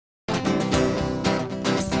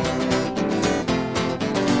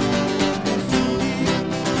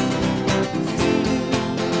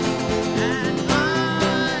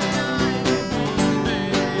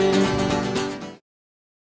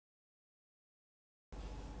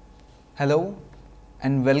Hello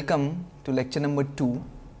and welcome to lecture number 2.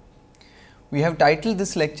 We have titled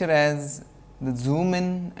this lecture as the zoom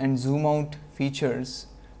in and zoom out features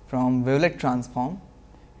from wavelet transform,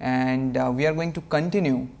 and we are going to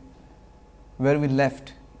continue where we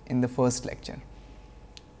left in the first lecture.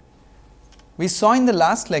 We saw in the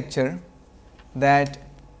last lecture that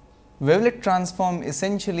wavelet transform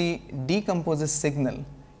essentially decomposes signal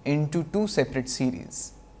into two separate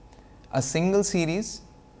series, a single series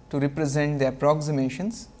to represent the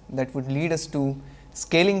approximations that would lead us to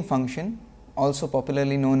scaling function, also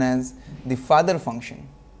popularly known as the father function,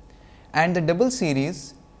 and the double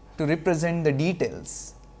series to represent the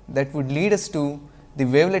details that would lead us to the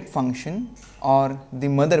wavelet function or the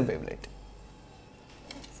mother wavelet.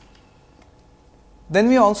 Then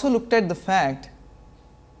we also looked at the fact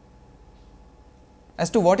as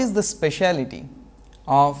to what is the speciality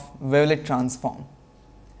of wavelet transform,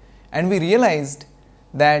 and we realized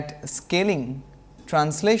that scaling,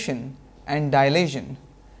 translation and dilation,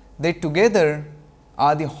 they together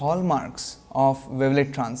are the hallmarks of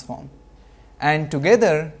wavelet transform, and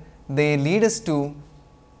together they lead us to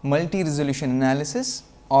multi-resolution analysis,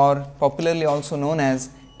 or popularly also known as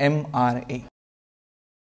MRA.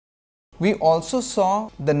 We also saw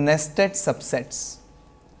the nested subsets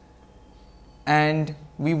and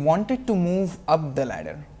we wanted to move up the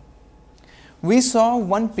ladder. We saw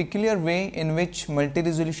one peculiar way in which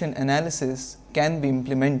multi-resolution analysis can be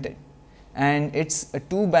implemented, and it is a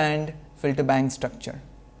two-band filter bank structure.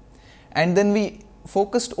 And then we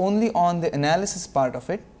focused only on the analysis part of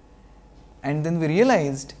it, and then we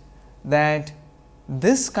realized that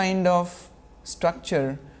this kind of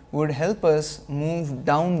structure would help us move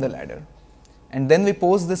down the ladder. And then we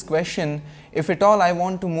posed this question: if at all I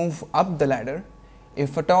want to move up the ladder,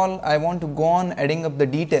 if at all I want to go on adding up the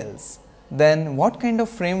details, then what kind of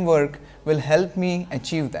framework will help me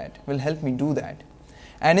achieve that, will help me do that.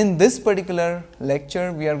 And in this particular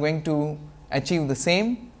lecture we are going to achieve the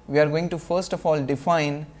same. We are going to first of all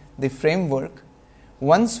define the framework.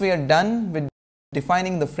 Once we are done with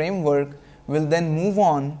defining the framework, we will then move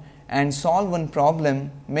on and solve one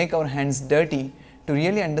problem, make our hands dirty to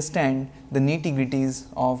really understand the nitty-gritties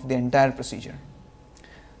of the entire procedure.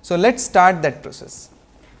 So let us start that process.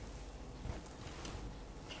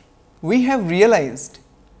 We have realized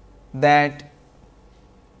that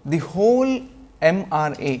the whole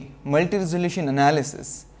MRA, multi-resolution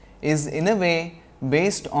analysis, is in a way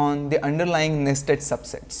based on the underlying nested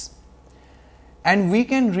subsets, and we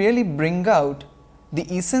can really bring out the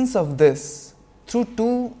essence of this through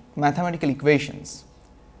two mathematical equations.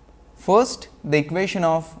 First, the equation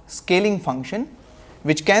of scaling function,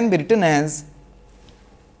 which can be written as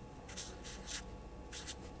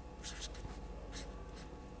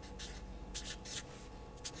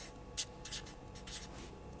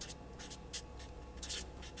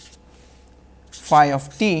phi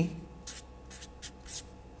of t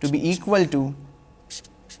to be equal to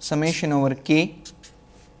summation over k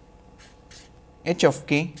h of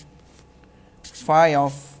k phi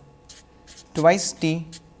of twice t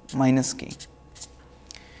minus k.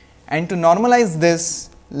 And to normalize this,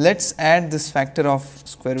 let us add this factor of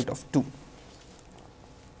square root of 2.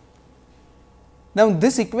 Now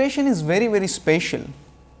this equation is very special.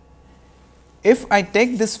 If I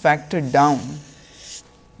take this factor down,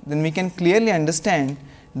 then we can clearly understand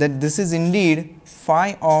that this is indeed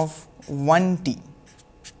phi of 1t,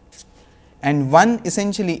 and 1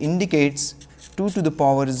 essentially indicates 2 to the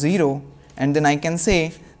power 0, and then I can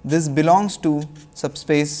say this belongs to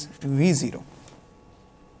subspace V0.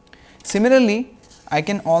 Similarly, I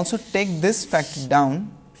can also take this factor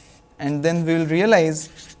down, and then we will realize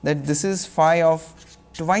that this is phi of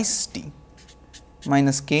twice t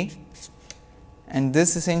minus k, and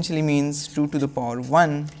this essentially means 2 to the power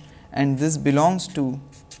 1, and this belongs to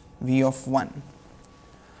V of 1.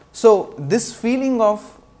 So this feeling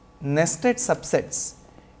of nested subsets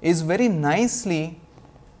is very nicely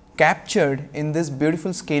captured in this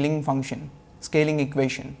beautiful scaling function, scaling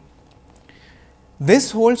equation.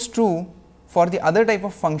 This holds true for the other type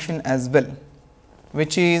of function as well,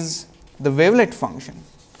 which is the wavelet function.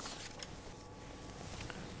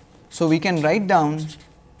 So we can write down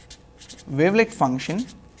wavelet function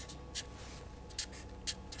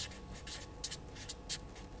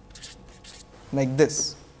like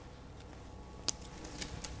this: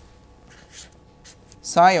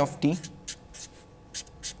 psi of t,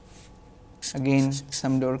 again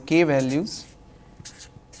summed over k values,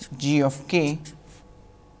 g of k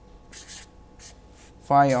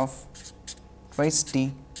phi of twice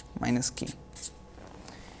t minus k.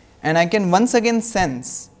 And I can once again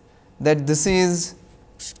sense that this is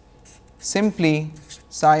simply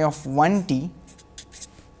psi of 1t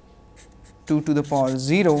 2 to the power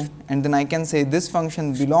 0, and then I can say this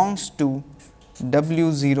function belongs to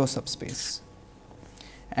W0 subspace,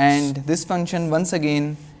 and this function once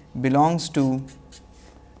again belongs to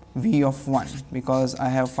V of 1, because I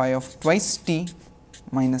have phi of twice t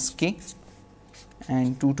minus k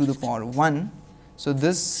and 2 to the power 1. So,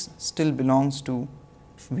 this still belongs to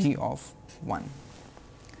V of 1.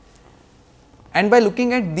 And by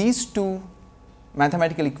looking at these two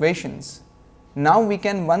mathematical equations, now we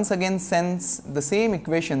can once again sense the same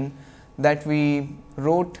equation that we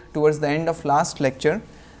wrote towards the end of last lecture,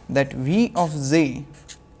 that V of z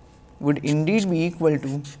would indeed be equal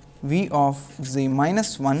to V of z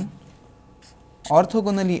minus 1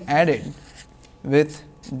 orthogonally added with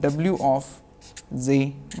W of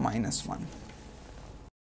z minus 1.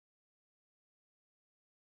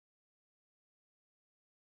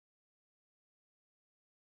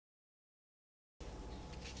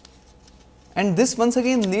 And this once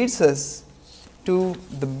again leads us to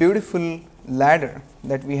the beautiful ladder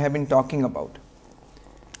that we have been talking about.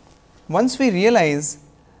 Once we realize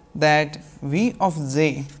that V of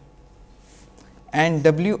z and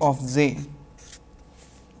W of z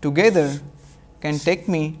together can take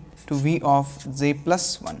me to V of z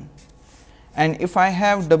plus 1, and if I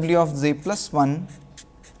have W of z plus 1,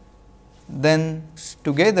 then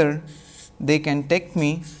together they can take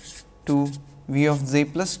me to V of z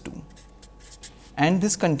plus 2, and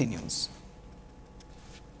this continues.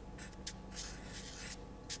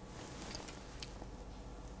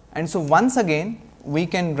 And so, once again we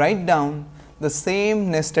can write down the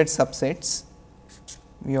same nested subsets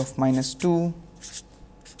V of minus 2,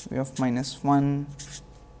 V of minus 1,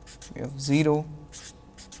 V of 0,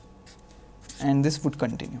 and this would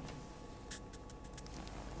continue.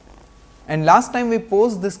 And last time we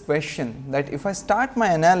posed this question, that if I start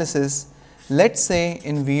my analysis, let us say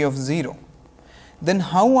in V of 0, then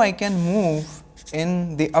how I can move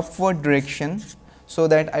in the upward direction, so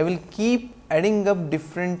that I will keep adding up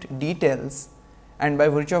different details, and by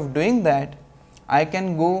virtue of doing that I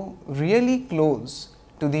can go really close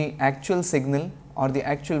to the actual signal or the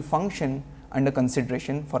actual function under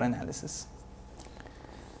consideration for analysis.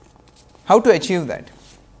 How to achieve that?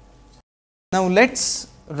 Now, let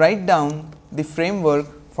us write down the framework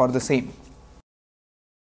for the same.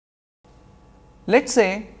 Let us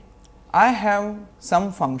say I have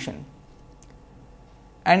some function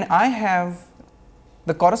and I have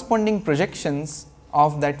the corresponding projections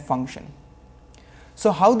of that function.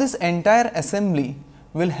 So, how this entire assembly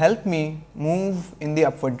will help me move in the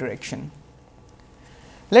upward direction?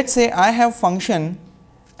 Let us say I have function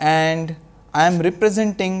and I am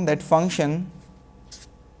representing that function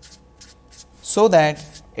so that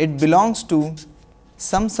it belongs to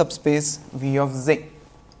some subspace V of z,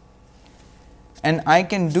 and I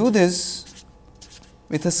can do this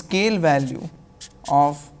with a scale value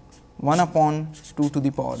of 1 upon 2 to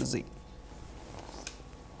the power z.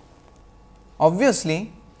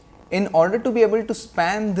 Obviously, in order to be able to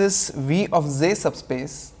span this V of z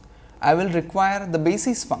subspace, I will require the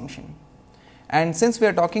basis function, and since we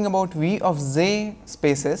are talking about V of z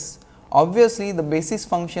spaces, obviously the basis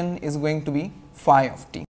function is going to be phi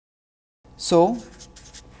of t. So,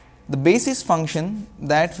 the basis function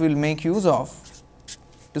that we will make use of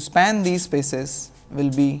to span these spaces will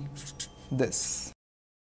be this.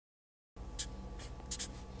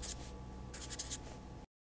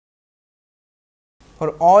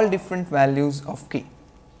 For all different values of k.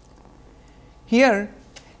 Here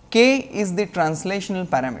k is the translational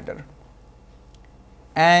parameter,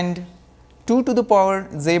 and 2 to the power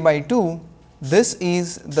z by 2, this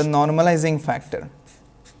is the normalizing factor.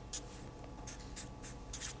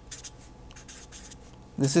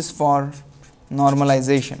 This is for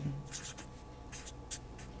normalization,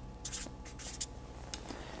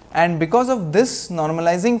 and because of this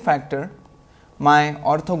normalizing factor, my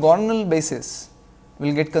orthogonal basis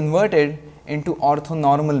will get converted into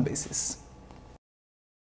orthonormal basis.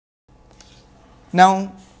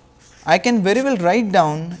 Now, I can very well write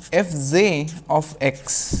down fj of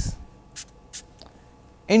x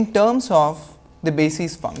in terms of the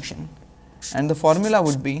basis function, and the formula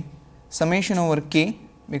would be summation over k,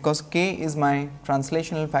 because k is my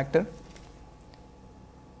translational factor,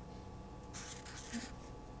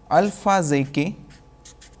 alpha zk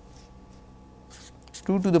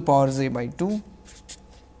 2 to the power z by 2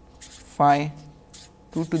 phi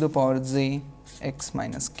 2 to the power z x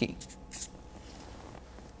minus k.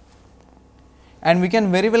 And we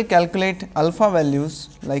can very well calculate alpha values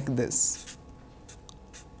like this.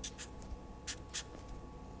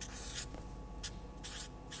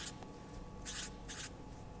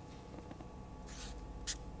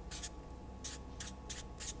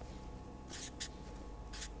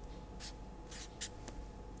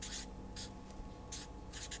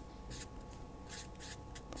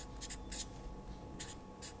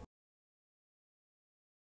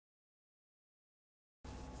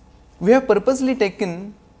 We have purposely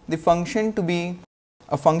taken the function to be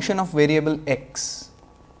a function of variable x,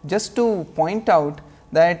 just to point out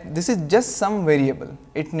that this is just some variable,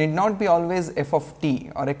 it need not be always f of t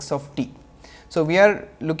or x of t. So, we are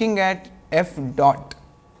looking at f dot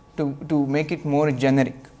to make it more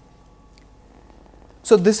generic.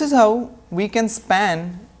 So, this is how we can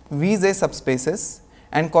span Vj subspaces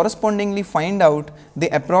and correspondingly find out the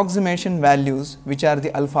approximation values which are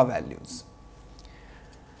the alpha values.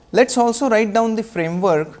 Let us also write down the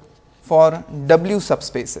framework for W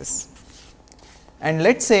subspaces, and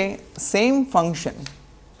let us say same function.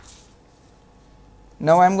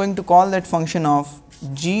 Now, I am going to call that function of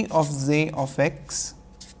g of j of x,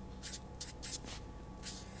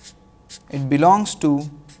 it belongs to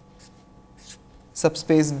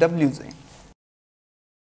subspace Wj,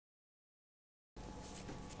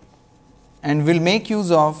 and we will make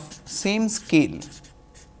use of same scale,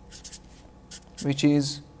 which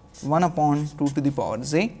is 1 upon 2 to the power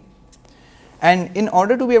j. And in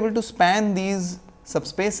order to be able to span these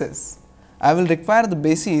subspaces, I will require the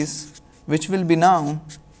basis which will be now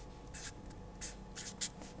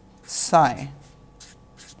psi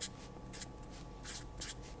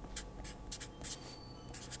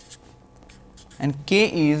and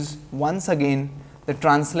k is once again the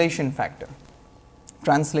translation factor,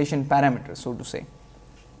 translation parameter, so to say.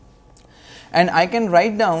 And I can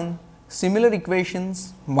write down similar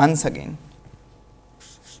equations once again.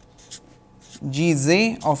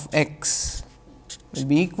 Gj of x will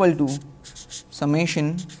be equal to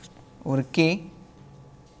summation over k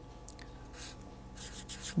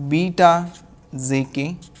beta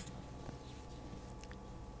jk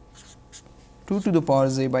 2 to the power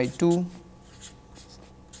j by 2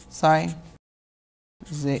 psi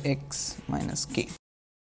jx minus k.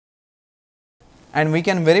 And we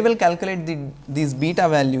can very well calculate these beta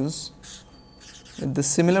values with the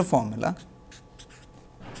similar formula.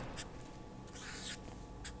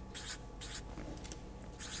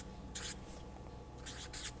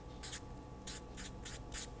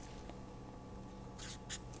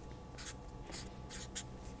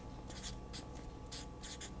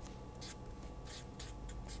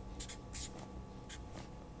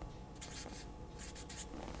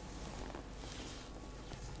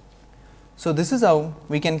 So, this is how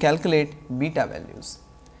we can calculate beta values,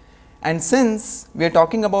 and since we are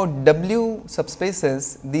talking about W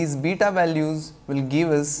subspaces, these beta values will give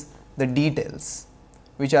us the details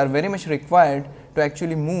which are very much required to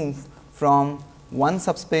actually move from one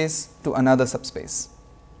subspace to another subspace.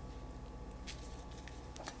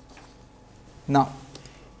 Now,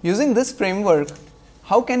 using this framework,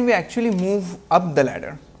 how can we actually move up the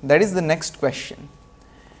ladder? That is the next question.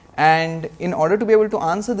 And in order to be able to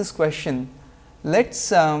answer this question, let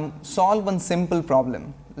us solve one simple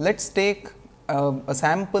problem. Let us take a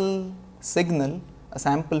sample signal, a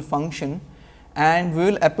sample function, and we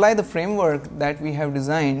will apply the framework that we have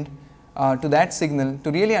designed to that signal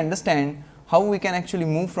to really understand how we can actually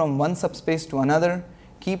move from one subspace to another,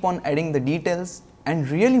 keep on adding the details, and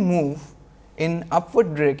really move in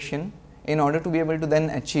upward direction in order to be able to then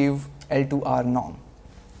achieve L2R norm.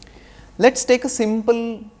 Let us take a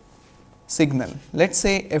simple signal. Let us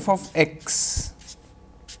say f of x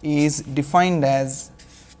is defined as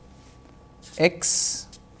x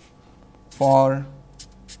for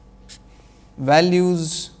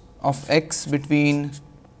values of x between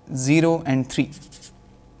 0 and 3,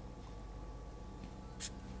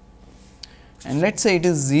 and let us say it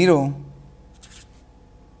is 0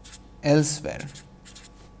 elsewhere.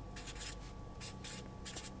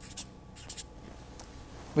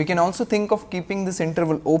 We can also think of keeping this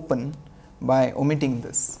interval open by omitting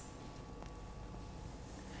this.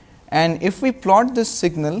 And if we plot this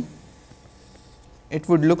signal, it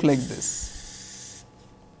would look like this.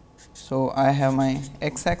 So, I have my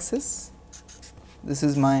x axis, this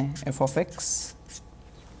is my f of x,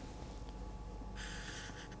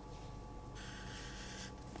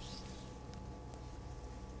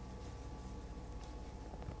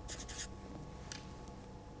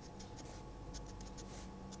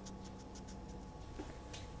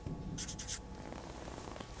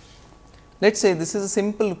 let us say this is a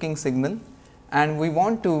simple looking signal, and we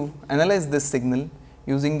want to analyze this signal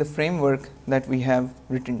using the framework that we have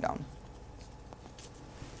written down.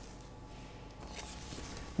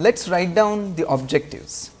 Let us write down the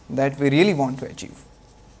objectives that we really want to achieve.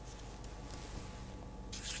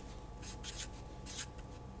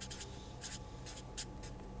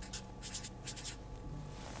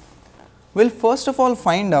 We will first of all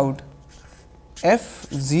find out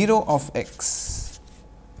f0 of x,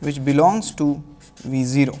 which belongs to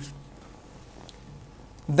V0.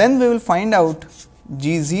 Then we will find out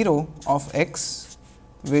G0 of x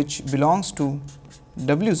which belongs to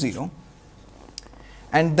W0,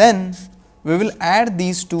 and then we will add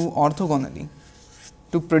these two orthogonally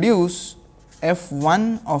to produce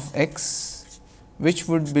f1 of x which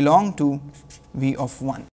would belong to v of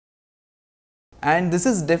 1. And this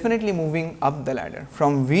is definitely moving up the ladder.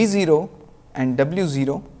 From v0 and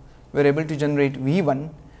w0 we are able to generate v1.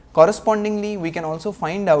 Correspondingly, we can also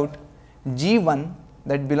find out g1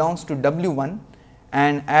 that belongs to w1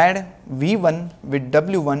 and add v1 with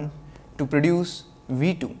w1 to produce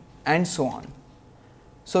v2, and so on.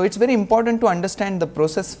 So, it is very important to understand the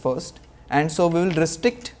process first, and so we will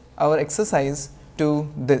restrict our exercise to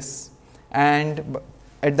this, and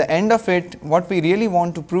at the end of it what we really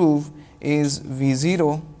want to prove is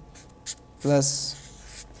v0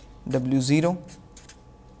 plus w0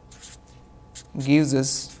 gives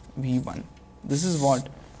us v1. This is what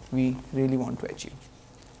we really want to achieve.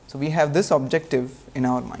 So, we have this objective in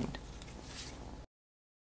our mind.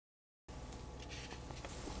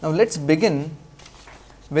 Now, let us begin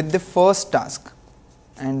with the first task,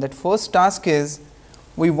 and that first task is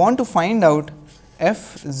we want to find out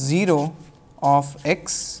f0 of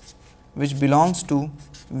x which belongs to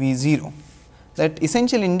v0, that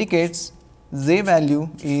essentially indicates z value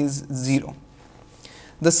is 0.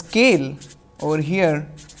 The scale over here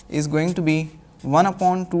is going to be 1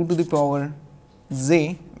 upon 2 to the power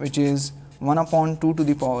z, which is 1 upon 2 to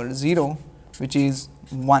the power 0, which is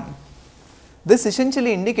 1. This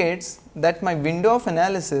essentially indicates that my window of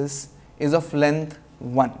analysis is of length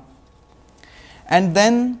 1, and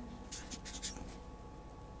then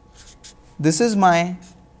this is my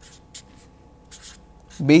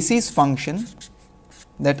basis function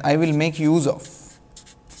that I will make use of,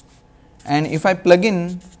 and if I plug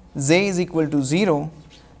in z is equal to 0,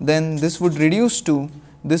 then this would reduce to,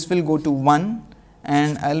 this will go to 1,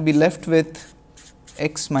 and I will be left with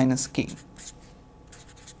x minus k.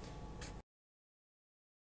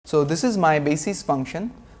 So, this is my basis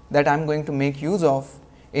function that I am going to make use of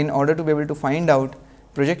in order to be able to find out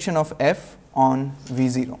projection of f on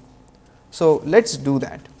v0. So, let us do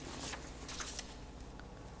that.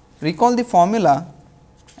 Recall the formula,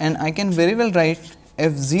 and I can very well write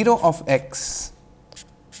f0 of x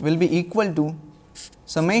will be equal to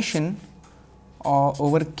summation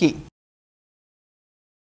over k.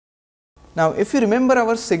 Now, if you remember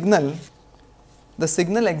our signal, the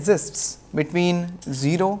signal exists between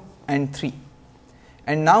 0 and 3,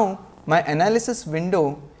 and now my analysis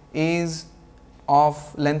window is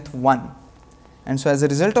of length 1, and so as a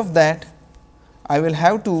result of that I will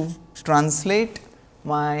have to translate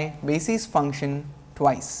my basis function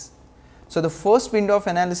twice. So, the first window of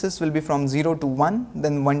analysis will be from 0 to 1,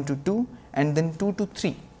 then 1 to 2, and then 2 to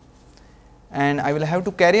 3, and I will have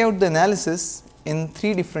to carry out the analysis in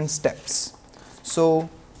 3 different steps. So,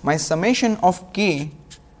 my summation of k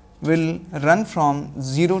will run from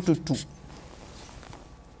 0 to 2.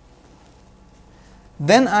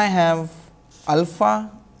 Then I have alpha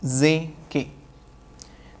z k.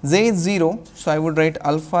 Z is 0, so I would write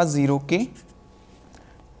alpha 0 k.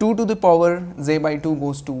 2 to the power z by 2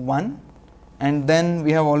 goes to 1, and then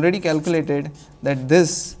we have already calculated that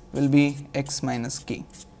this will be x minus k.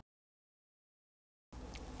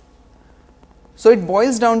 So, it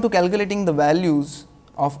boils down to calculating the values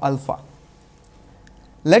of alpha.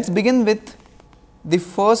 Let us begin with the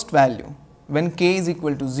first value when k is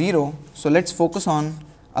equal to 0. So, let us focus on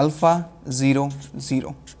alpha 0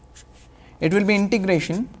 0. It will be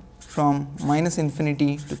integration from minus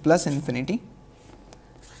infinity to plus infinity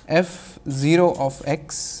f0 of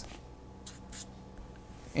x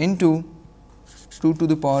into 2 to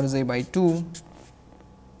the power z by 2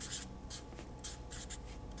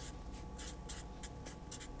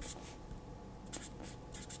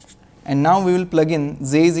 and now we will plug in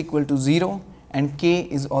z is equal to 0 and k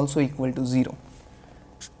is also equal to 0.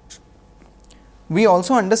 We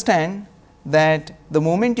also understand that the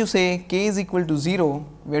moment you say k is equal to 0,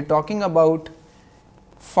 we are talking about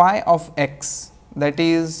phi of x, that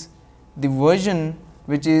is the version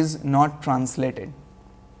which is not translated.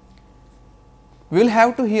 We will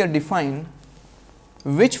have to here define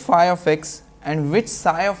which phi of x and which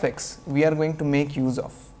psi of x we are going to make use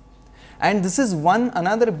of. And this is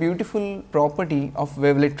another beautiful property of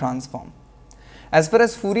wavelet transform. As far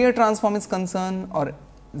as Fourier transform is concerned or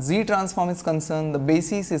Z transform is concerned, the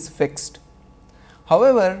basis is fixed.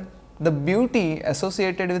 However, the beauty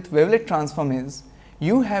associated with wavelet transform is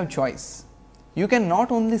you have choice. You can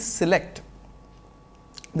not only select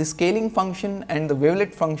the scaling function and the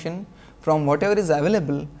wavelet function from whatever is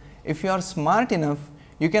available. If you are smart enough,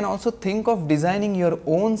 you can also think of designing your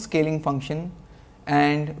own scaling function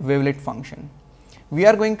and wavelet function. We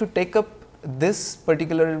are going to take up this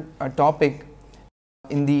particular topic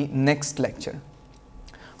in the next lecture.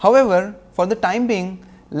 However, for the time being,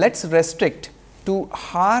 let us restrict to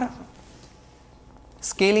Haar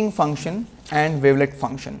scaling function and wavelet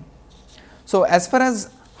function. So, as far as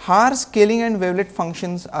Haar scaling and wavelet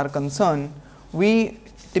functions are concerned, we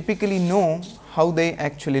typically know how they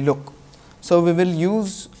actually look. So, we will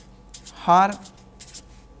use Haar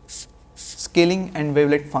scaling and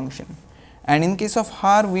wavelet function, and in case of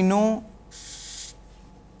Haar we know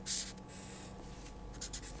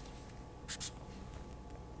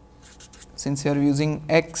since you are using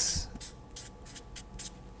x,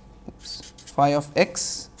 phi of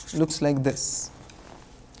x looks like this,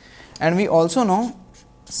 and we also know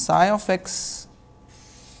psi of x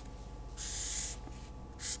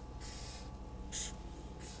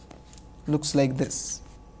looks like this.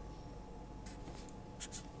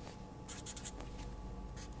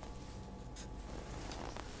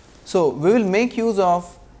 So, we will make use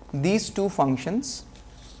of these two functions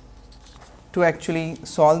to actually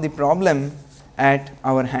solve the problem at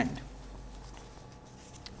our hand.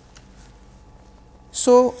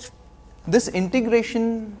 So, this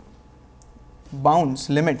integration bounds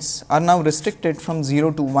limits are now restricted from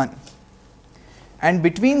 0 to 1, and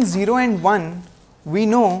between 0 and 1 we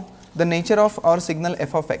know the nature of our signal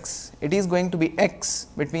f of x. It is going to be x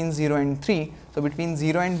between 0 and 3. So, between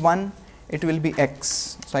 0 and 1 it will be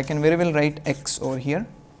x. So, I can very well write x over here.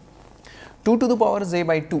 2 to the power j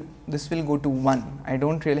by 2, this will go to 1, I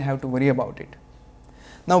do not really have to worry about it.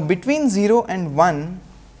 Now, between 0 and 1,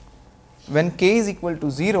 when k is equal to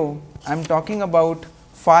 0, I am talking about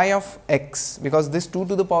phi of x, because this 2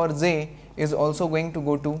 to the power j is also going to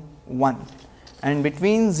go to 1, and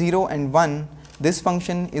between 0 and 1 this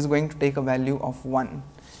function is going to take a value of 1,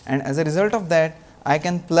 and as a result of that I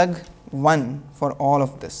can plug 1 for all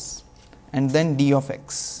of this, and then d of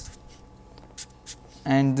x,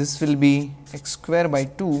 and this will be x square by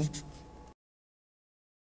 2,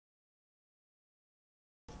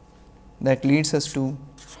 that leads us to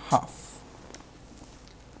half.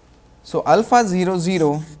 So, alpha 0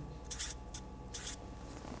 0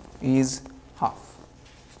 is half.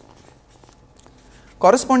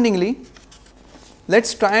 Correspondingly, let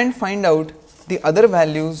us try and find out the other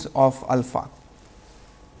values of alpha.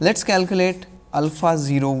 Let us calculate alpha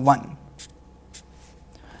 0 1.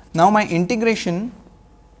 Now, my integration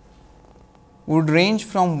would range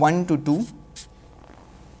from 1 to 2.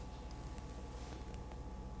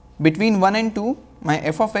 Between 1 and 2, my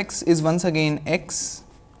f of x is once again x,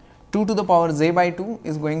 2 to the power j by 2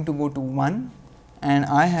 is going to go to 1, and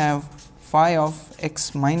I have phi of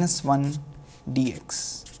x minus 1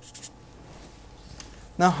 dx.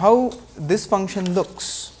 Now, how this function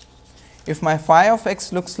looks? If my phi of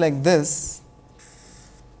x looks like this,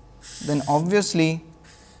 then obviously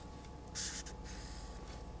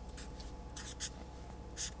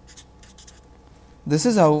this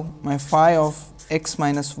is how my phi of x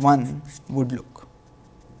minus 1 would look.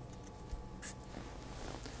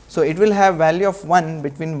 So, it will have value of 1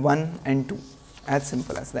 between 1 and 2, as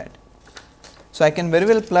simple as that. So, I can very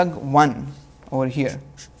well plug 1 over here,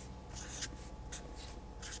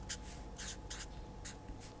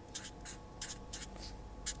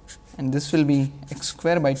 and this will be x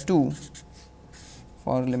square by 2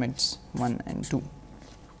 for limits 1 and 2,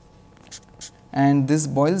 and this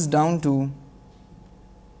boils down to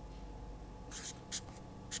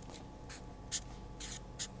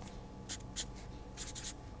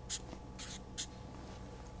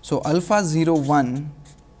so alpha 0 1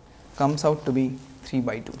 comes out to be 3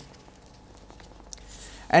 by 2,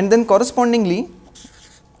 and then correspondingly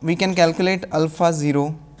we can calculate alpha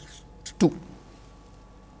 0 2,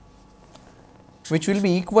 which will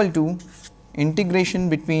be equal to integration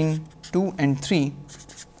between 2 and 3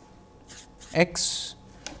 x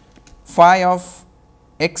phi of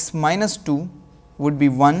x minus 2 would be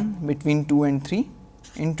 1 between 2 and 3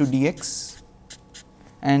 into dx,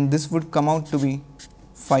 and this would come out to be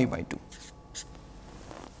phi by 2.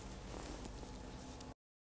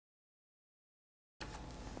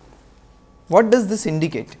 What does this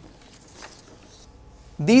indicate?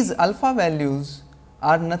 These alpha values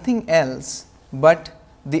are nothing else but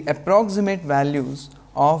the approximate values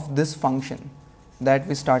of this function that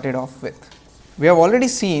we started off with. We have already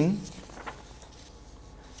seen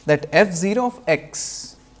that f0 of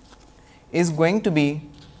x is going to be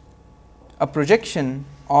a projection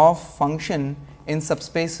of function in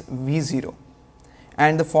subspace V0,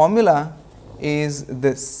 and the formula is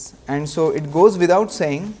this, and so it goes without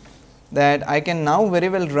saying that I can now very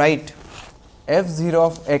well write f0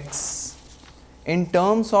 of x in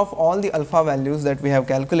terms of all the alpha values that we have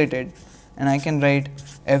calculated, and I can write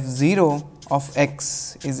f0 of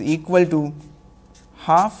x is equal to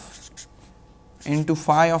half into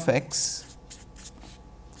phi of x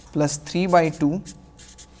plus 3 by 2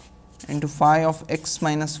 into phi of x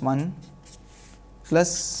minus 1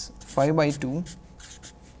 plus phi by 2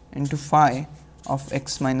 into phi of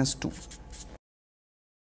x minus 2.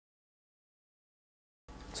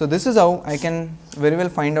 So, this is how I can very well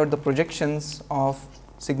find out the projections of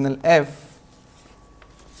signal f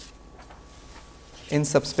in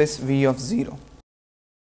subspace V of 0.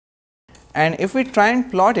 And if we try and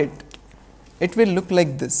plot it, it will look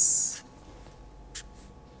like this.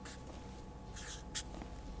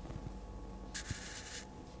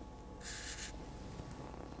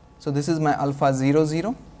 So, this is my alpha 0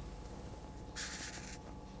 0,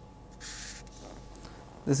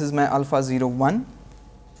 this is my alpha 0 1,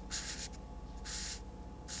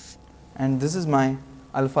 and this is my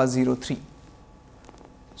alpha 0 3.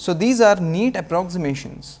 So, these are neat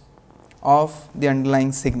approximations of the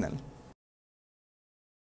underlying signal.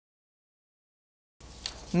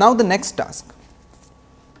 Now, the next task,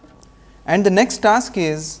 and the next task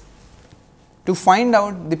is to find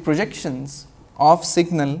out the projections of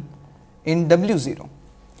signal in W0,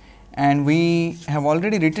 and we have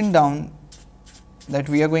already written down that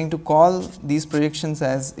we are going to call these projections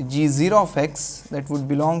as G0 of x, that would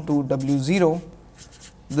belong to W0.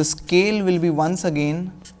 The scale will be once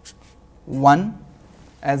again 1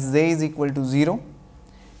 as z is equal to 0,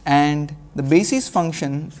 and the basis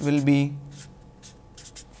function will be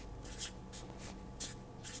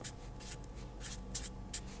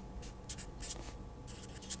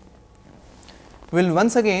will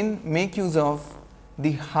once again make use of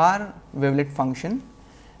the Haar wavelet function,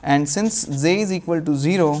 and since z is equal to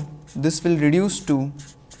 0, this will reduce to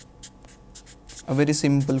a very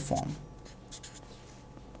simple form.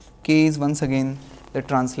 K is once again the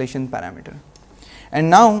translation parameter, and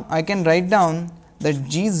now I can write down that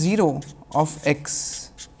G0 of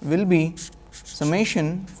x will be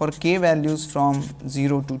summation for k values from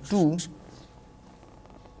 0 to 2,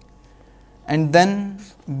 and then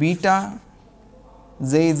beta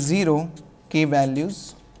z is 0 k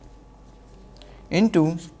values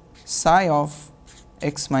into psi of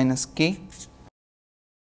x minus k,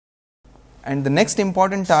 and the next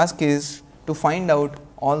important task is to find out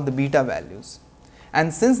all the beta values.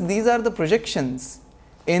 And since these are the projections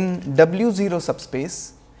in W0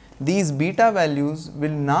 subspace, these beta values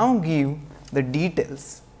will now give the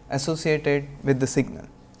details associated with the signal.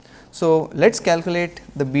 So, let us calculate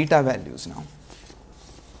the beta values now.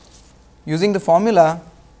 Using the formula,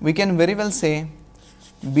 we can very well say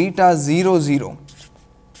beta 0 0,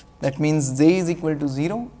 that means z is equal to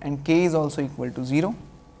 0 and k is also equal to 0,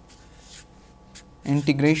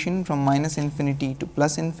 integration from minus infinity to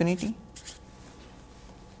plus infinity,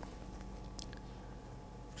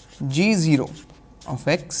 G0 of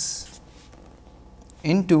x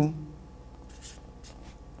into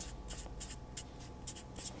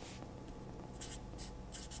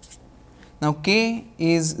now k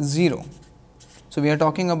is 0. So, we are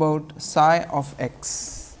talking about psi of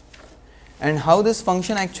x, and how this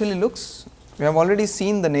function actually looks, we have already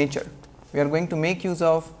seen the nature. We are going to make use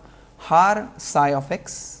of Haar psi of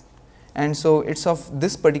x, and so it is of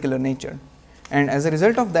this particular nature, and as a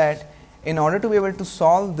result of that, in order to be able to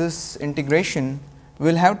solve this integration, we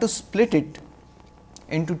will have to split it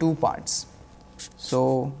into two parts.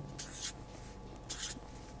 So,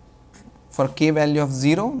 for k value of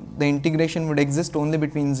 0, the integration would exist only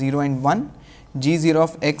between 0 and 1, G0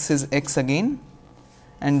 of x is x again,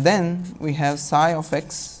 and then we have psi of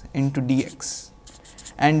x into dx,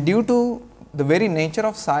 and due to the very nature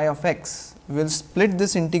of psi of x, we will split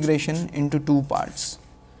this integration into two parts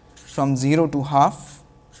from 0 to half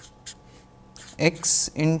x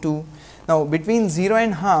into, now between 0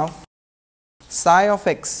 and half, psi of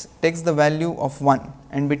x takes the value of 1,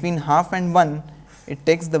 and between half and 1 it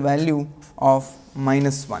takes the value of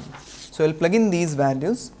minus 1. So, I will plug in these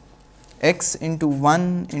values, x into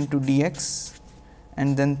 1 into dx,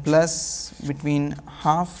 and then plus between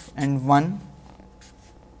half and 1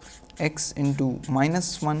 x into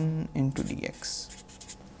minus 1 into dx,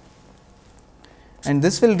 and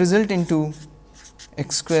this will result into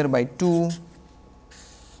x square by 2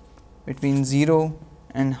 between 0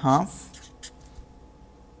 and half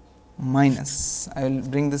minus, I will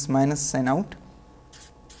bring this minus sign out,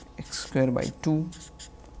 x square by 2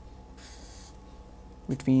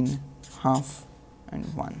 between half and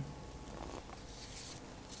 1,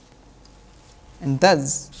 and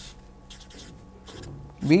thus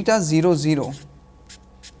beta 0 0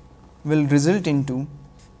 will result into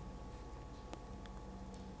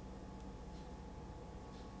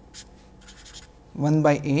 1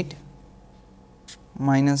 by 8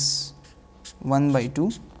 minus 1 by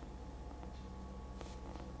 2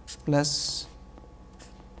 plus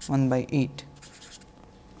 1 by 8.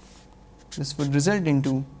 This would result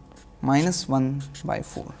into minus 1 by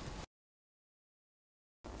 4.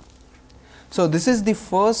 So, this is the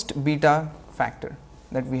first beta factor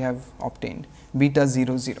that we have obtained, beta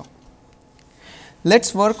 0 0. Let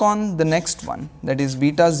us work on the next one, that is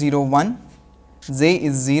beta 0 1, j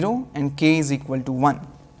is 0 and k is equal to 1,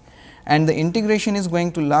 and the integration is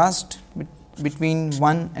going to last between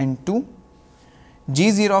 1 and 2.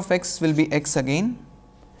 g0 of x will be x again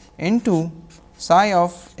into psi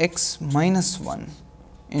of x minus 1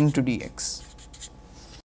 into dx.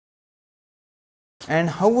 And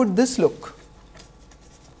how would this look?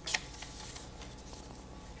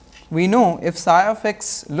 We know if psi of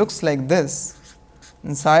x looks like this,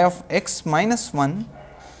 then psi of x minus 1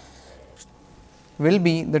 will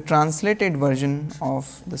be the translated version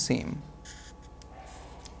of the same.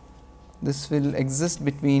 This will exist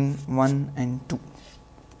between 1 and 2.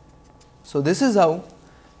 So, this is how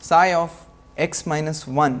psi of x minus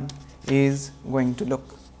 1 is going to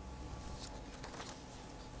look,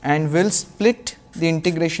 and we will split the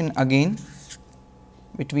integration again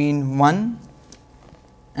between 1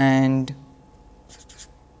 and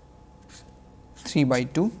 3 by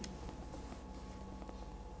 2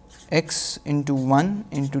 x into 1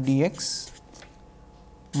 into dx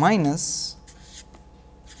minus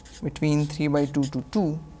between 3 by 2 to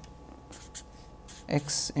 2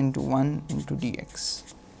 x into 1 into dx.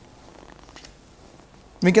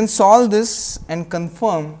 We can solve this and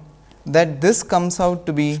confirm that this comes out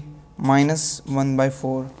to be minus 1 by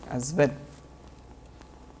 4 as well.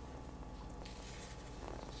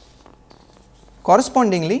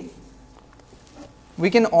 Correspondingly, we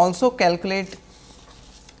can also calculate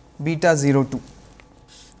beta 0 2.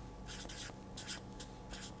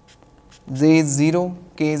 J is 0,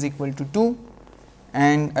 k is equal to 2,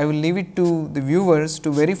 and I will leave it to the viewers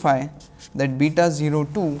to verify that beta 0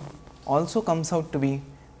 2 also comes out to be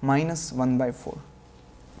minus 1 by 4.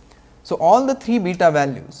 So, all the 3 beta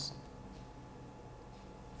values,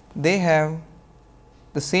 they have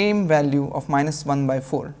the same value of minus 1 by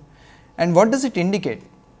 4. And what does it indicate?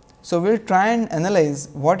 So, we will try and analyze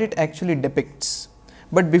what it actually depicts.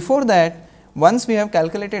 But before that, once we have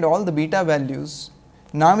calculated all the beta values,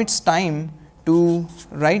 now it is time to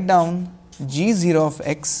write down g0 of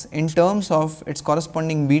x in terms of its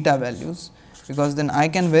corresponding beta values, because then I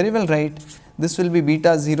can very well write this will be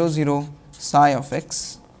beta 0 0 psi of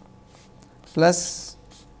x plus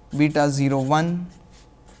beta 0 1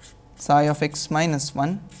 psi of x minus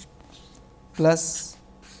 1 plus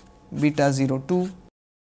beta 0 2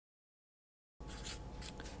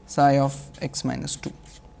 psi of x minus 2.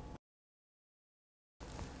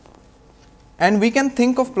 And we can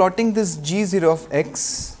think of plotting this g0 of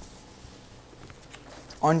x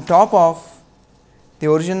on top of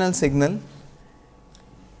the original signal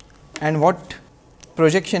and what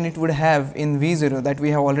projection it would have in V0 that we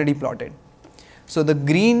have already plotted. So, the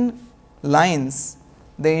green lines,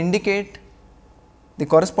 they indicate the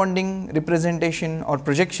corresponding representation or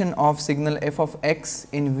projection of signal f of x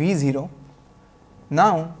in V0.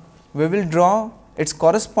 Now, we will draw its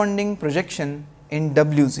corresponding projection in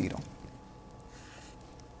W0,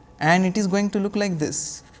 and it is going to look like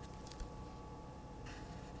this.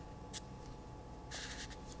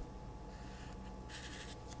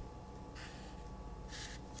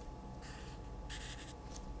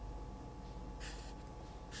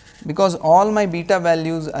 Because all my beta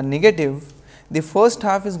values are negative, the first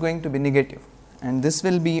half is going to be negative, and this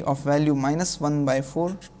will be of value minus 1 by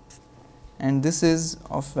 4, and this is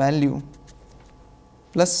of value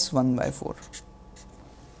plus 1 by 4.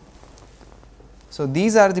 So,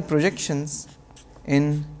 these are the projections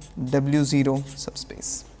in W0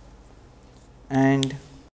 subspace, and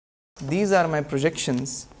these are my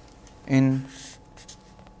projections in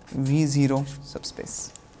V0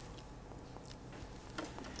 subspace.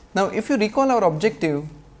 Now, if you recall our objective,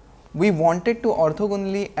 we wanted to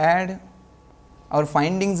orthogonally add our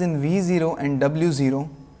findings in V0 and W0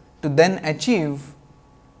 to then achieve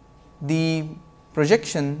the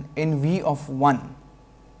projection in V of 1.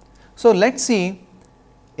 So, let us see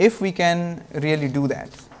if we can really do that.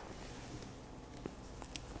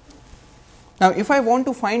 Now, if I want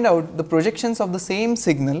to find out the projections of the same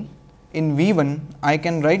signal in V1, I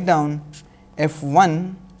can write down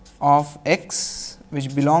f1 of x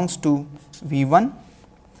which belongs to V1.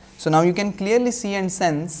 So, now you can clearly see and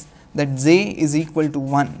sense that j is equal to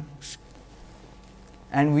 1,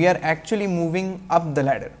 and we are actually moving up the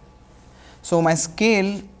ladder. So, my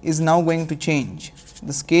scale is now going to change.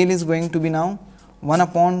 The scale is going to be now 1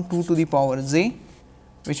 upon 2 to the power j,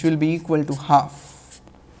 which will be equal to half.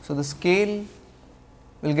 So, the scale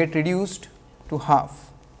will get reduced to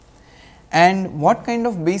half. And what kind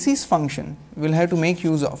of basis function we will have to make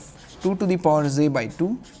use of? 2 to the power j by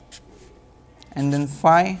 2, and then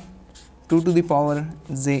phi 2 to the power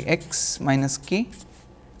j x minus k.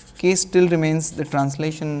 K still remains the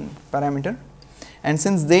translation parameter, and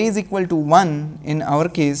since j is equal to 1 in our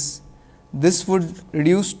case, this would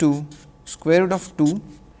reduce to square root of 2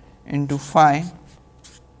 into phi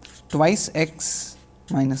twice x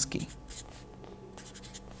minus k.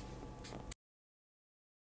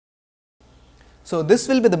 So, this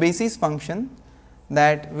will be the basis function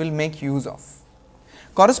that we will make use of.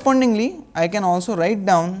 Correspondingly, I can also write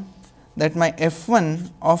down that my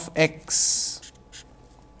f1 of x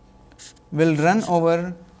will run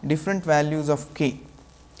over different values of k.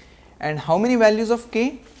 And how many values of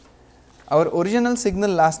k? Our original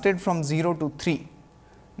signal lasted from 0 to 3.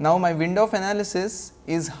 Now, my window of analysis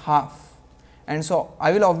is half, and so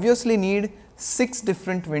I will obviously need 6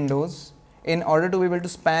 different windows in order to be able to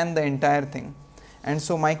span the entire thing. And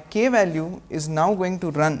so, my k value is now going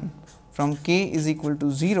to run from k is equal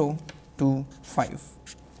to 0 to 5.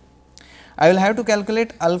 I will have to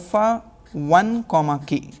calculate alpha 1 comma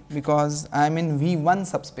k because I am in V1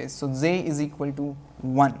 subspace. So, j is equal to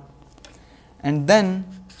 1, and then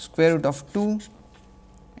square root of 2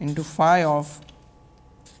 into phi of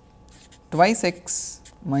twice x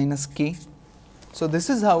minus k. So,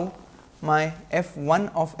 this is how my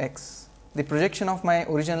f1 of x, the projection of my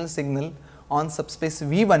original signal on subspace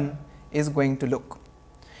V1, is going to look.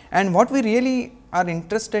 And what we really are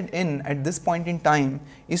interested in at this point in time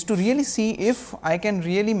is to really see if I can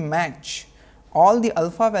really match all the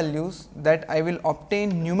alpha values that I will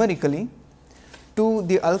obtain numerically to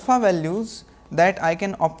the alpha values that I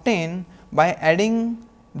can obtain by adding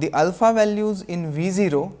the alpha values in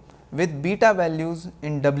V0 with beta values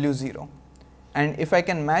in W0. And if I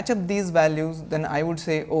can match up these values, then I would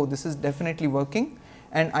say, oh, this is definitely working,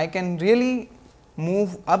 and I can really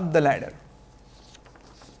move up the ladder.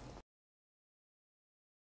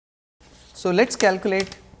 So, let us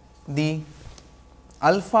calculate the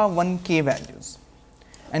alpha 1 k values,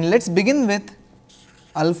 and let us begin with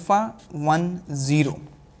alpha 1 0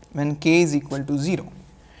 when k is equal to 0,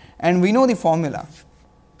 and we know the formula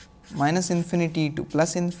minus infinity to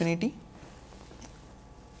plus infinity,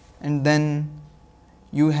 and then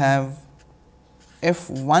you have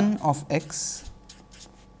f1 of x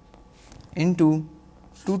into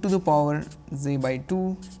 2 to the power j by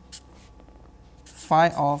 2 phi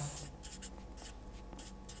of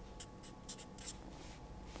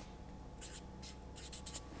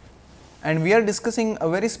and we are discussing a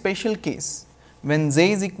very special case when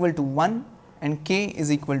j is equal to 1 and k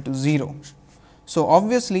is equal to 0. So,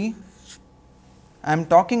 obviously, I am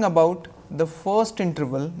talking about the first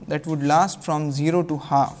interval that would last from 0 to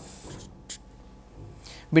half.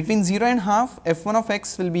 Between 0 and half, f1 of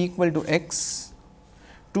x will be equal to x,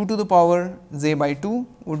 2 to the power j by 2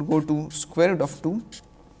 would go to square root of 2,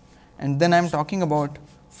 and then I am talking about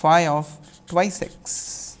phi of twice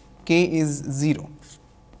x, k is 0.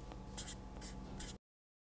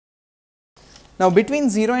 Now, between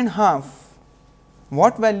 0 and half,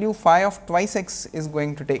 what value phi of twice x is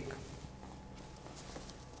going to take?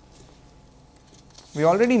 We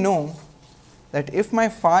already know that if my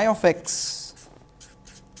phi of x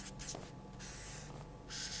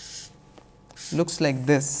looks like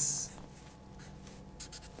this,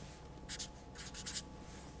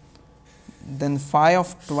 then phi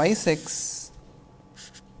of twice x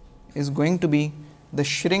is going to be the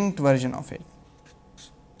shrinked version of it.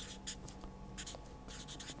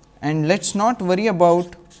 And let us not worry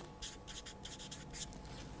about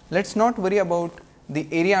the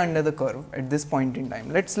area under the curve at this point in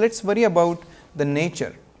time. Let's worry about the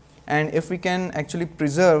nature and if we can actually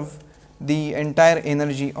preserve the entire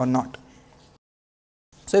energy or not.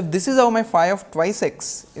 So, if this is how my phi of twice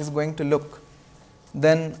x is going to look,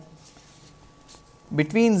 then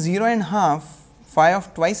between 0 and half, phi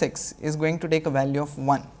of twice x is going to take a value of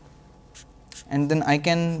 1, and then I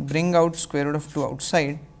can bring out square root of 2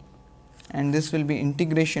 outside, and this will be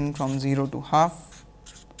integration from 0 to half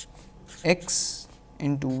x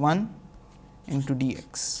into 1 into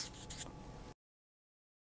dx.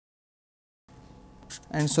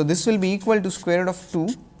 And so, this will be equal to square root of 2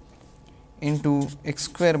 into x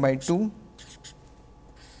square by 2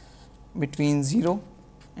 between 0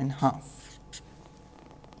 and half,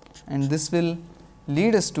 and this will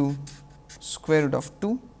lead us to square root of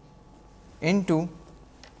 2 into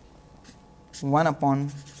 1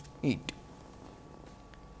 upon 8,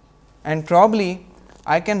 and probably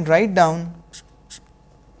I can write down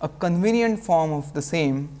a convenient form of the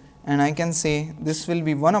same, and I can say this will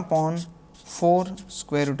be 1 upon 4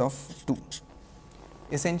 square root of 2,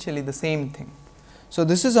 essentially the same thing. So,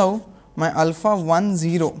 this is how my alpha 1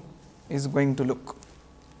 0 is going to look.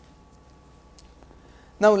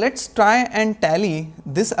 Now, let us try and tally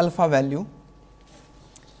this alpha value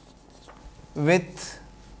with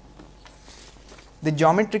the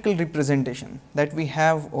geometrical representation that we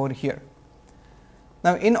have over here.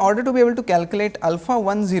 Now, in order to be able to calculate alpha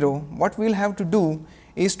 1 0, what we will have to do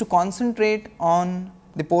is to concentrate on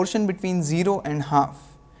the portion between 0 and half,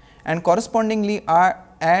 and correspondingly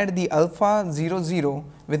add the alpha 0 0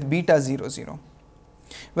 with beta 0 0.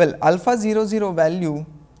 Well, alpha 0 0 value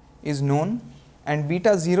is known and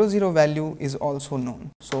beta 0 0 value is also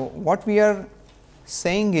known. So, what we are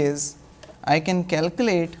saying is I can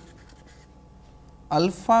calculate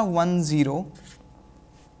alpha 1 0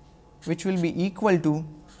 which will be equal to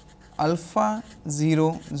alpha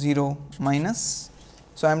 0 0 minus.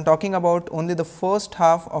 So, I am talking about only the first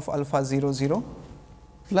half of alpha 0 0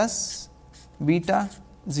 plus beta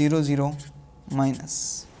 0 0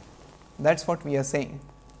 minus. That is what we are saying,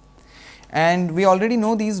 and we already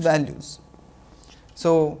know these values.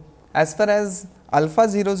 So, as far as alpha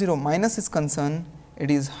 0 0 minus is concerned, it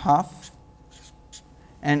is half,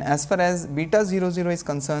 and as far as beta 0 0 is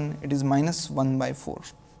concerned, it is minus 1 by 4.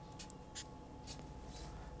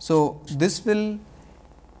 So, this will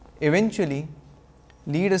eventually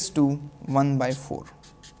lead us to 1 by 4.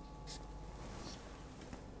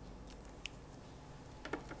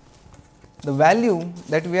 The value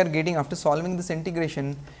that we are getting after solving this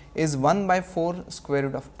integration is 1 by 4 square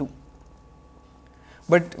root of 2.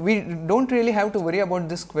 But we do not really have to worry about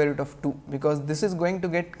this square root of 2, because this is going to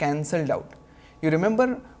get cancelled out. You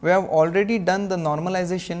remember, we have already done the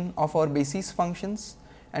normalization of our basis functions,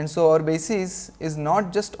 and so our basis is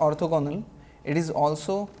not just orthogonal, it is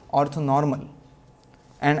also orthonormal.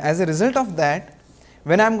 And as a result of that,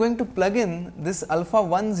 when I am going to plug in this alpha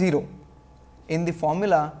 1 0 in the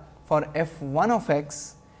formula for f1 of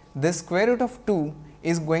x, this square root of 2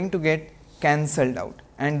 is going to get cancelled out,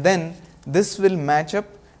 and then this will match up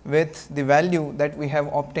with the value that we have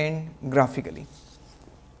obtained graphically.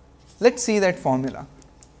 Let us see that formula.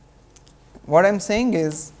 What I am saying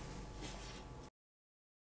is,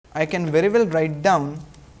 I can very well write down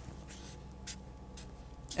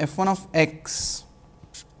f1 of x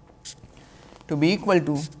to be equal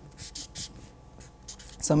to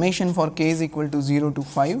summation for k is equal to 0 to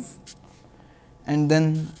 5, and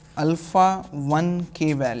then alpha 1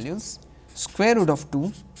 k values square root of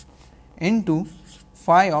 2 into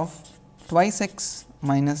phi of twice x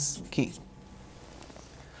minus k.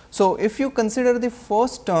 So, if you consider the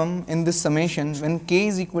first term in this summation when k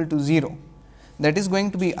is equal to 0, that is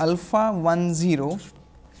going to be alpha 1 0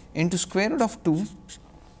 into square root of 2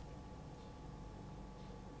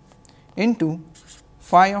 into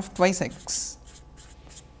phi of twice x,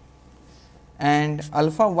 and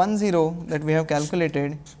alpha 1 0 that we have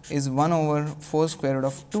calculated is 1 over 4 square root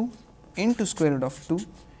of 2 into square root of 2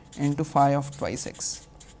 into phi of twice x.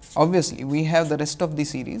 Obviously, we have the rest of the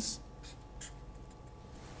series,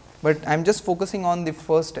 but I am just focusing on the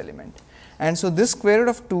first element, and so this square root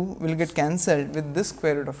of 2 will get cancelled with this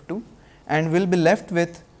square root of 2 and will be left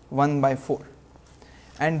with 1 by 4,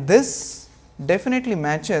 and this definitely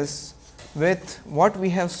matches with what we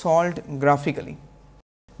have solved graphically.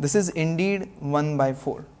 This is indeed 1 by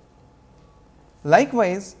 4.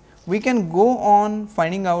 Likewise, we can go on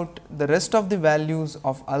finding out the rest of the values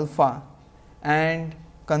of alpha and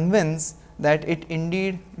convince that it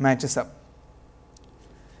indeed matches up.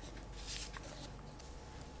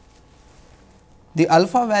 The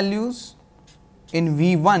alpha values in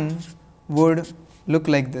V1 would look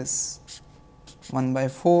like this: 1 by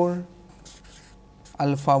 4,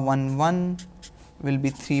 alpha 1 1 will be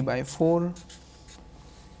 3 by 4,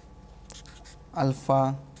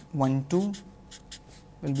 alpha 1 2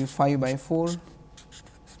 will be 5 by 4,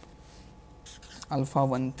 alpha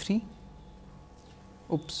 1 3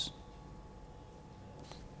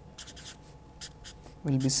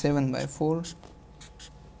 will be 7 by 4,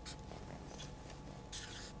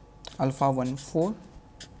 alpha 1 4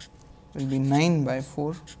 will be 9 by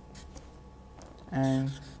 4,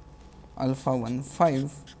 and alpha 1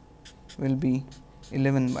 5 will be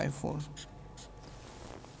 11 by 4.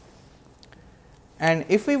 And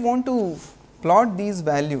if we want to plot these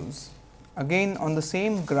values again on the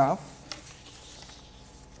same graph,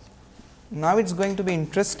 now it is going to be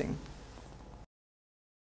interesting,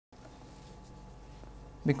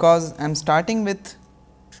 because I am starting with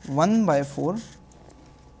 1 by 4,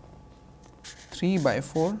 3 by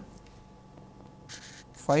 4,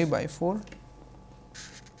 5 by 4,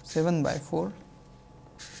 7 by 4,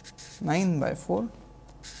 9 by 4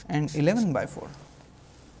 and 11 by 4.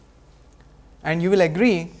 And you will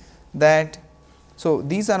agree that, so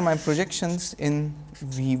these are my projections in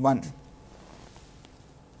V1,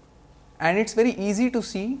 and it is very easy to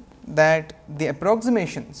see that the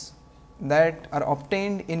approximations that are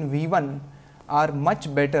obtained in V1 are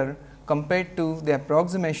much better compared to the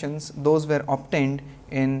approximations those were obtained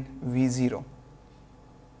in V0.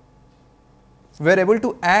 We are able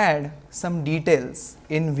to add some details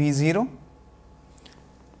in V0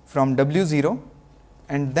 from W0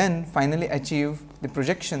 and then finally achieve the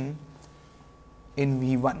projection in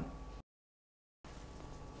V1.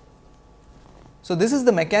 So, this is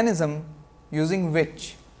the mechanism using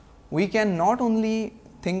which we can not only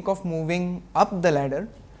think of moving up the ladder,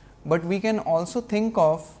 but we can also think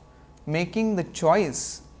of making the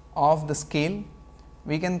choice of the scale.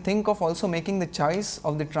 We can think of also making the choice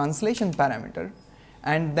of the translation parameter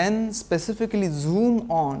and then specifically zoom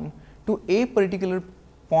on to a particular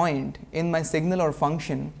point in my signal or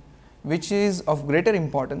function which is of greater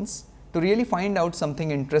importance to really find out something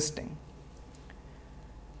interesting.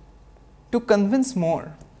 To convince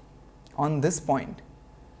more on this point,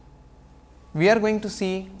 we are going to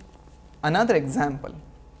see another example.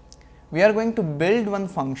 We are going to build one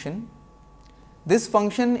function. This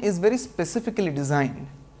function is very specifically designed.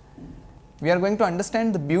 We are going to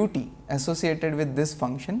understand the beauty associated with this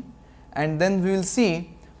function, and then we will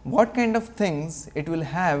see what kind of things it will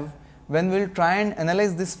have when we will try and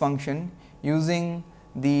analyze this function using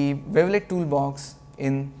the Wavelet toolbox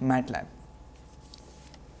in MATLAB.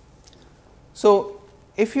 So,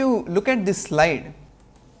 if you look at this slide,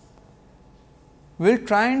 we will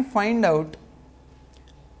try and find out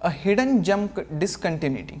a hidden jump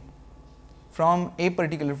discontinuity from a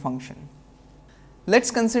particular function. Let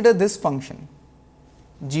us consider this function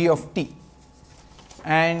g of t,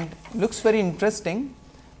 and looks very interesting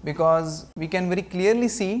because we can very clearly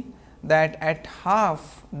see that at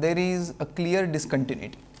half there is a clear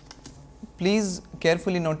discontinuity. Please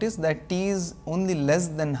carefully notice that t is only less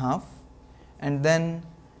than half, and then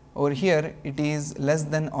over here it is less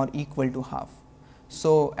than or equal to half.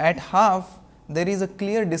 So, at half there is a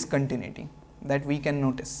clear discontinuity that we can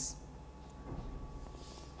notice.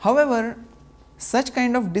 However, such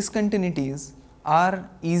kind of discontinuities are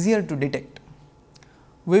easier to detect.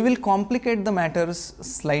 We will complicate the matters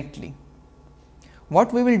slightly.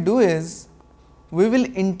 What we will do is, we will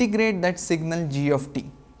integrate that signal g of t,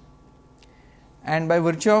 and by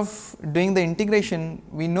virtue of doing the integration,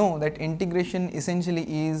 we know that integration essentially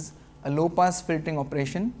is a low pass filtering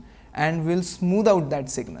operation and will smooth out that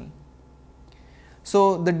signal.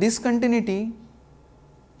 So, the discontinuity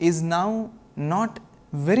is now not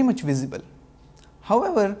very much visible.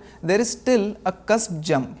 However, there is still a cusp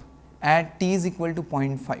jump at t is equal to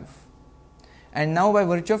 0.5, and now by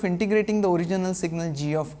virtue of integrating the original signal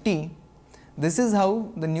g of t, this is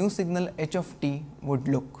how the new signal h of t would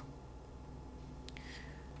look.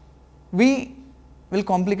 We will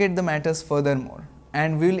complicate the matters furthermore,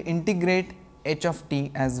 and we will integrate h of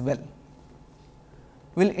t as well.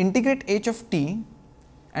 We will integrate h of t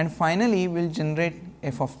and finally we will generate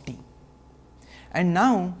f of t, and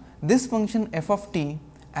now this function f of t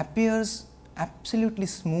appears absolutely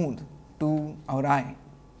smooth to our eye,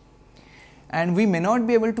 and we may not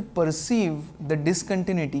be able to perceive the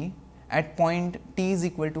discontinuity at point t is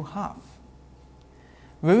equal to half.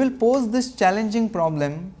 We will pose this challenging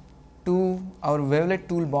problem to our Wavelet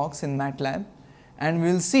toolbox in MATLAB, and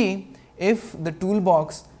we will see if the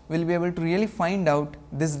toolbox will be able to really find out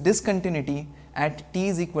this discontinuity at t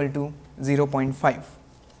is equal to 0.5.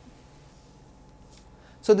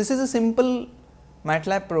 So, this is a simple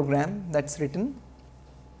MATLAB program that is written.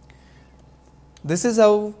 This is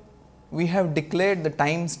how we have declared the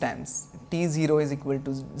timestamps. T0 is equal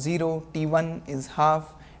to 0, T1 is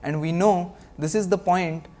half, and we know this is the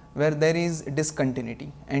point where there is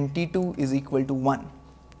discontinuity, and T2 is equal to 1.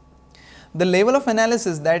 The level of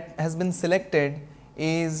analysis that has been selected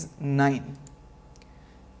is 9,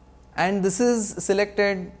 and this is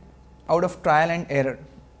selected out of trial and error,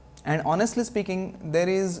 and honestly speaking, there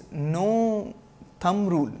is no thumb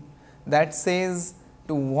rule that says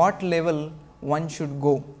to what level one should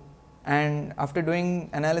go, and after doing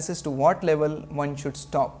analysis to what level one should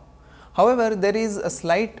stop. However, there is a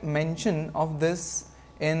slight mention of this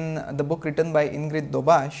in the book written by Ingrid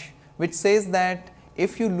Dobash, which says that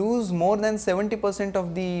if you lose more than 70%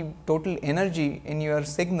 of the total energy in your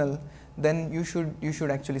signal, then you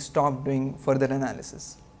should actually stop doing further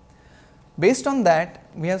analysis. Based on that,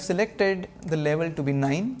 we have selected the level to be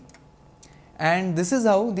 9, and this is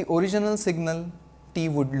how the original signal T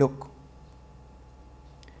would look.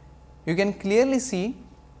 you can clearly see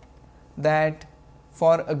that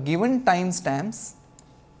for a given time stamps,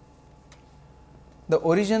 the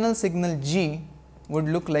original signal G would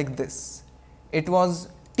look like this. It was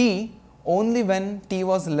T only when T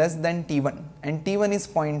was less than T1 and T1 is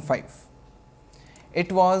 0.5.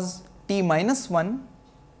 It was T minus 1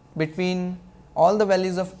 between all the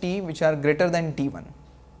values of T which are greater than T1.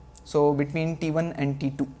 So, between T1 and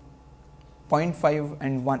T2, 0.5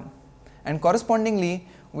 and 1, and correspondingly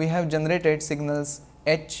we have generated signals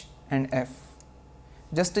H and F.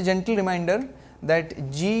 Just a gentle reminder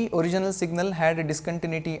that G original signal had a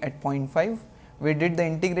discontinuity at 0.5. We did the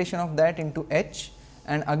integration of that into H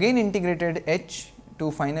and again integrated H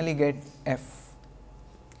to finally get F.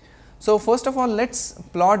 So, first of all, let us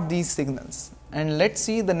plot these signals and let us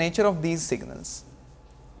see the nature of these signals.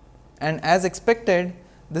 And as expected,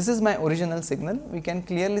 this is my original signal. We can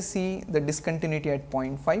clearly see the discontinuity at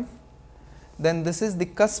 0.5. Then this is the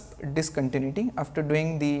cusp discontinuity after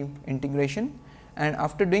doing the integration, and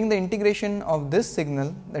after doing the integration of this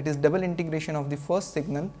signal, that is double integration of the first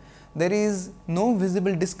signal, there is no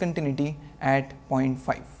visible discontinuity at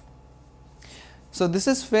 0.5. So, this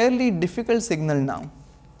is fairly difficult signal now.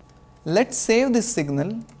 Let us save this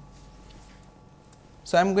signal.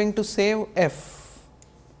 So, I am going to save F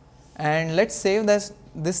and let us save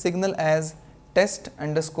this signal as test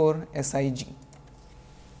underscore SIG.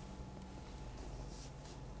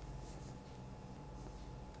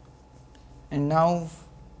 And now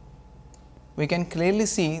we can clearly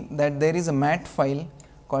see that there is a mat file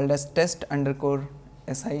called as test underscore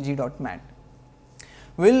sig.mat.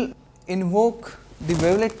 We will invoke the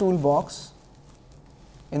wavelet toolbox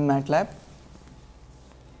in MATLAB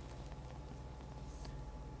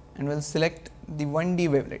and we will select the 1D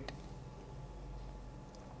wavelet.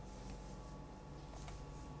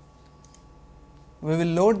 We will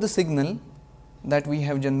load the signal that we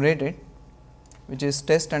have generated, which is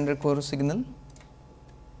test underscore signal.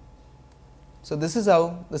 So, this is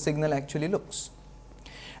how the signal actually looks.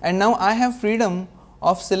 And now I have freedom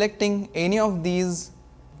of selecting any of these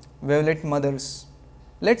wavelet mothers.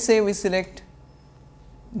 Let us say we select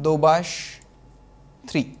Dobash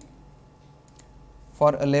 3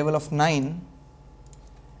 for a level of 9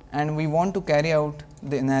 and we want to carry out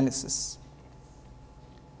the analysis.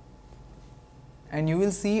 And you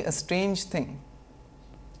will see a strange thing.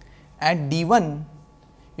 At D1,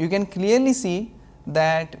 you can clearly see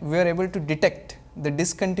that we are able to detect the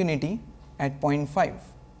discontinuity at 0.5,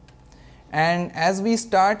 and as we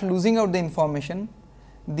start losing out the information,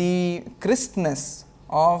 the crispness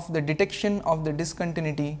of the detection of the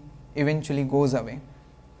discontinuity eventually goes away.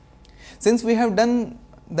 Since we have done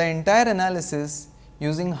the entire analysis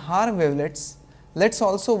using Haar wavelets, let us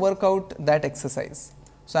also work out that exercise.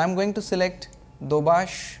 So, I am going to select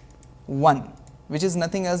Dobash 1, which is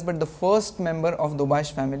nothing else but the first member of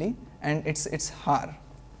Dobash family, and it's Haar.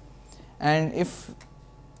 And if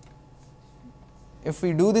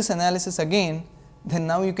we do this analysis again, then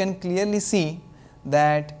now you can clearly see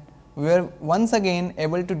that we are once again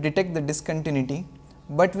able to detect the discontinuity,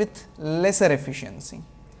 but with lesser efficiency.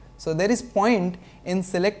 So, there is point in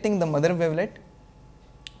selecting the mother wavelet.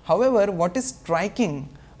 However, what is striking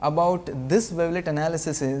about this wavelet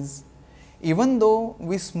analysis is, even though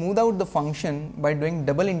we smooth out the function by doing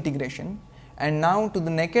double integration and now to the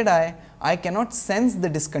naked eye I cannot sense the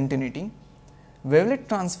discontinuity, wavelet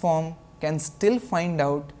transform can still find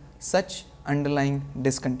out such underlying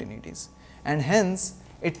discontinuities, and hence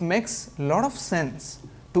it makes lot of sense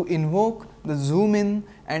to invoke the zoom in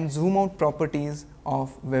and zoom out properties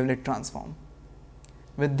of wavelet transform.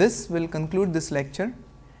 With this, we will conclude this lecture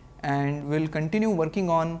and we will continue working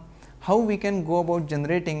on how we can go about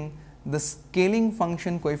generating the scaling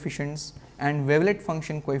function coefficients and wavelet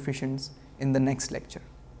function coefficients in the next lecture.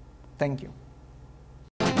 Thank you.